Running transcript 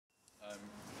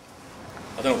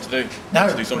I don't know what to do. No,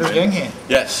 to do something. what are we doing here?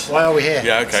 Yes. Why are we here?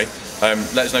 Yeah, okay.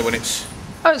 Let us know when it's...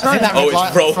 Oh, it's rolling.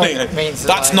 It's rolling. Means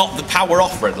that's not the power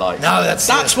off red light. No,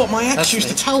 that's what my ex used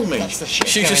to tell me. That's the shit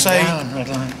she used to say... down, red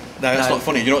light. No, that's not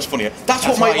funny. You know what's funnier? That's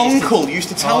what my uncle used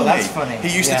to tell me. That's funny.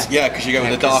 He used to... Yeah, because you go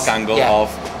with the dark angle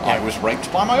of... I was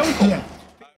raped by my uncle. Yeah.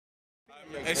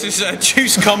 This is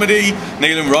Juice Comedy.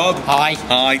 Neil and Rob. Hi.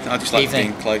 Hi. I just like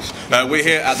being close. We're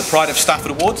here at the Pride of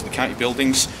Stafford Awards, the county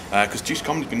buildings, because Juice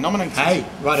Comedy's been nominated. Hey,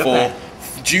 right up there.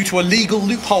 Due to a legal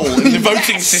loophole in the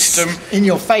voting system. In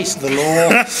your face, the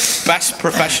law. Best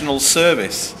professional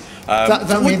service.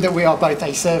 That mean that we are both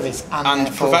a service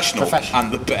and professional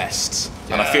and the best.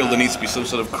 Yeah. And I feel there needs to be some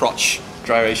sort of crotch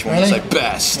gyration when we say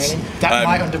best. Really? That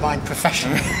might undermine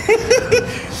professional.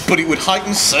 But it would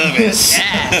heighten service.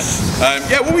 Yes.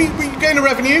 Yeah, well, we gain a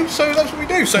revenue, so that's what we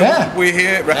do. So we're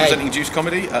here representing Juice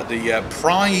Comedy at the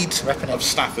Pride of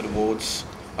Stafford Awards.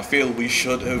 I feel we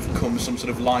should have come some sort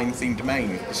of line-themed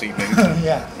domain this evening.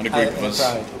 And a group of us.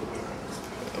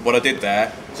 What I did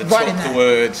there is I took the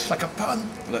words. Like a pun.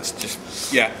 Let's just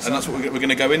and that's what we're going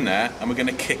to go in there, and we're going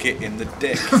to kick it in the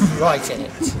dick. Right in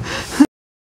it.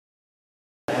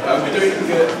 We're doing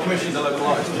commissions at local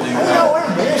artists to do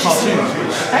cartoons.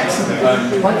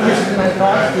 Excellent.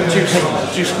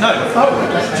 Juice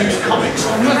Comics.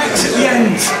 X at the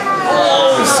end.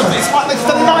 It's like the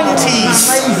 90s.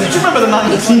 Do you remember the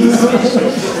 90s?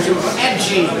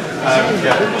 Edgy.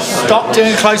 Stop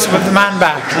doing close-up of the man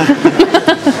back.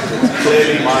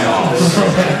 Clearly my arse.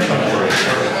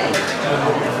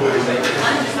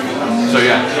 So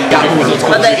yeah.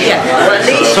 But then, well, at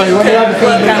least you can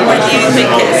work out when you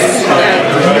think it's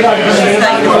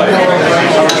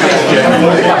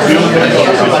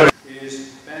is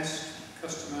best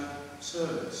customer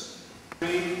service.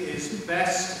 Is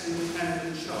best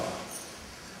independent shop.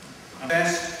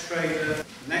 Best trader.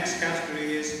 Next category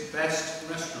is best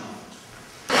restaurant.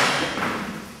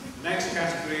 Next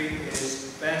category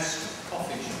is best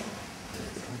coffee shop.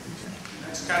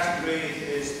 Next category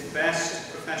is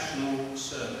best professional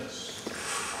service.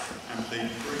 And the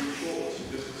three short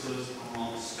visitors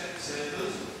are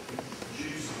Specsavers,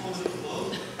 Juice Comedy Club,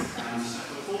 and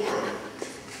Sephora.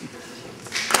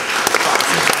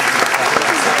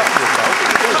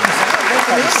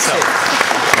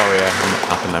 Oh yeah, I'm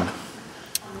tapping them.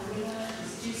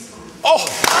 Oh!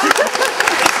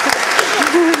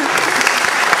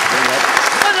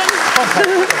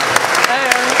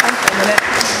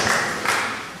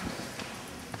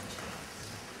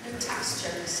 tax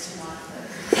jokes tonight.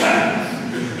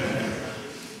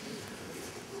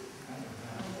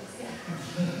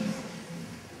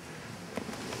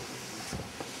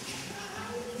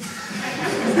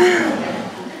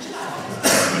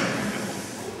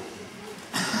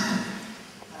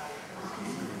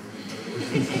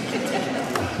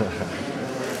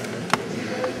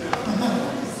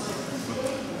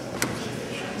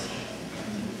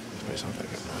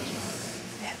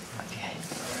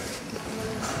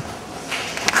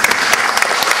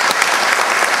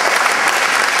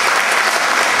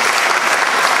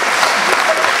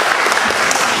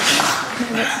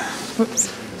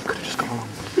 Whoops. Could have just gone along.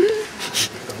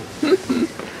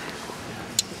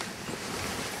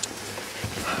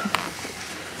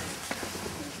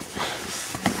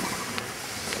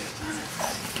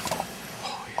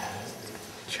 Oh yeah.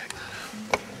 Check that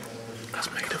out. That's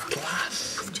made of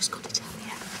glass. I've just got to tell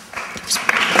you.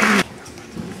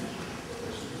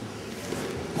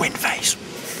 Wind face.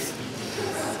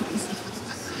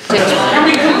 Can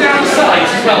we come down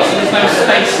sides as well so there's no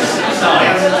spaces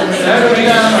inside? Everybody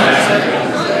down there.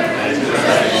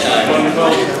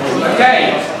 Wonderful. Okay,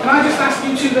 can I just ask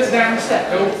you to go down a step?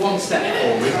 Go one step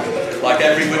forward. Like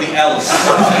everybody else.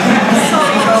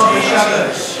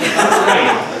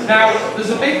 Now,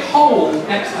 there's a big hole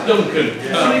next to Duncan.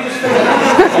 Somebody just fill it out.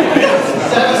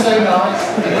 That's so nice.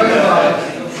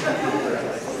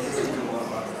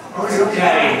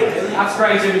 Okay, that's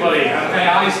great everybody. Okay,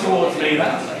 eyes towards me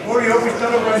then. Hurry up, it's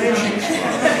done already.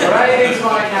 Right into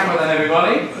my camera then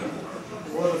everybody.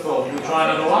 Wonderful. Can we try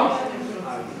another one?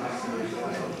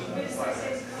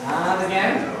 And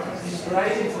again.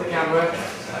 Straight into the camera.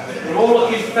 We're all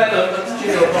looking fed up. Let's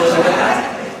cheer up a little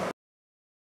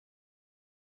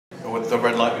bit. With the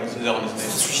red light is on, isn't it?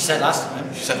 That's what she said last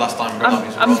time. She said last time red light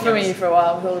was I'm filming you for a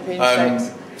while with all the penis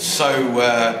jokes.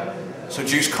 So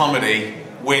Juice Comedy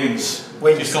wins.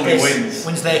 Wins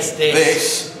this.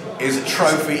 This is a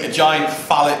trophy, a giant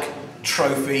phallic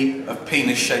trophy of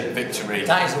penis-shaped victory.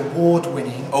 That is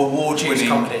award-winning.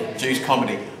 Juice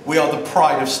Comedy. We are the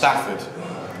Pride of Stafford.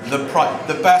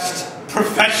 The best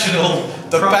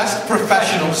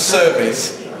professional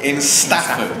service in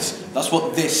Stafford. That's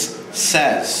what this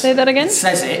says... Say that again? It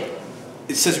says it.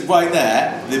 It says right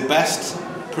there, the best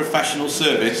professional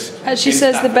service. Actually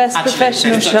says the best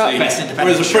professional shop.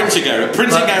 Whereas a printing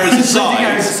errors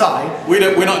aside,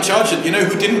 we're not charging. You know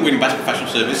who didn't win best professional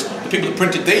service? The people that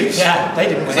printed these. Yeah, they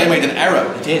didn't. Because they made an error.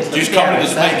 They did. Juice Comedy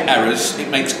doesn't make errors. It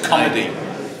makes comedy.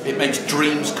 It makes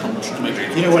dreams come true.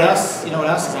 You know what else? You know what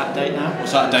else is out of date now?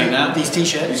 What's out of date now? These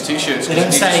T-shirts. These T-shirts. They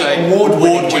don't say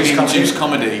award-winning Juice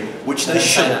Comedy, which they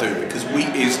should do because we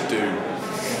is do.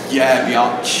 Yeah,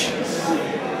 biatch.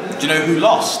 Do you know who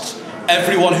lost?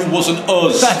 Everyone who wasn't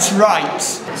us. That's right.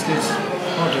 That's good.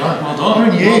 Well done. Well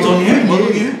done. Well done you. Well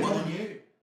done you. Well done you.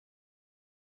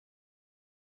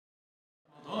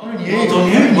 Well done you. Well done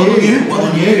you. Well done you. Well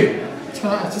done you.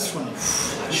 I just want the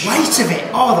weight of it.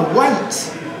 Oh, the weight.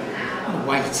 The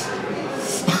weight.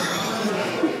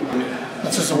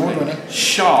 That's just award winning.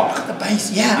 Sharp. The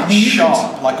base. Yeah, I mean,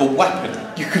 sharp, like a weapon.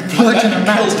 You could bludgeon a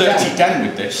man kill Dirty Den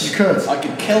with this. You could. I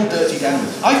could kill Dirty Den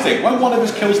with this. I think when one of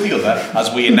us kills the other, as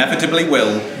we inevitably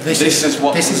will, this is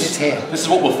it here. This is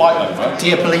what we'll fight over.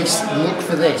 Dear police, look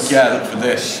for this. Yeah, look for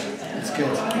this. That's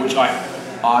good. Which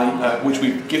which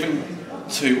we've given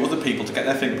to other people to get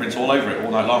their fingerprints all over it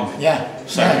all night long. Yeah.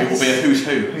 So it will be a who's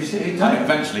who. And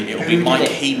eventually it will be Mike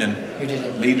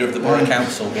Heenan, leader of the Borough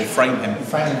Council. We'll frame him.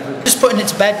 Just putting it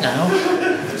to bed now,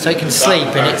 so it can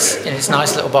sleep in its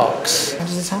nice little box. How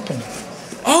does this happen?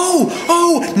 Oh,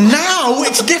 now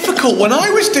it's difficult. When I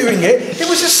was doing it, it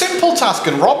was a simple task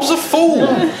and Rob's a fool.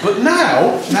 But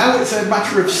now it's a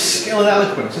matter of skill and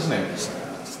eloquence, isn't it?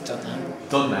 It's done now.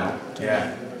 Done now.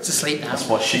 Yeah. It's asleep now. That's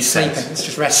what she's sleeping. It's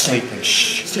just resting. Sleeping.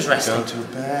 Shh. It's just resting. Go to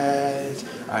bed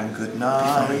and good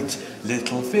night,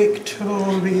 little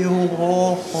Victoria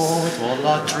Ward. All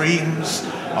our dreams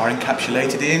are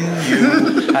encapsulated in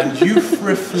you, and you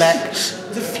reflect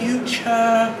the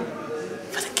future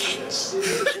for the kids.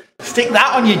 Stick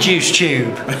that on your juice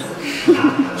tube.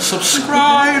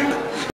 Subscribe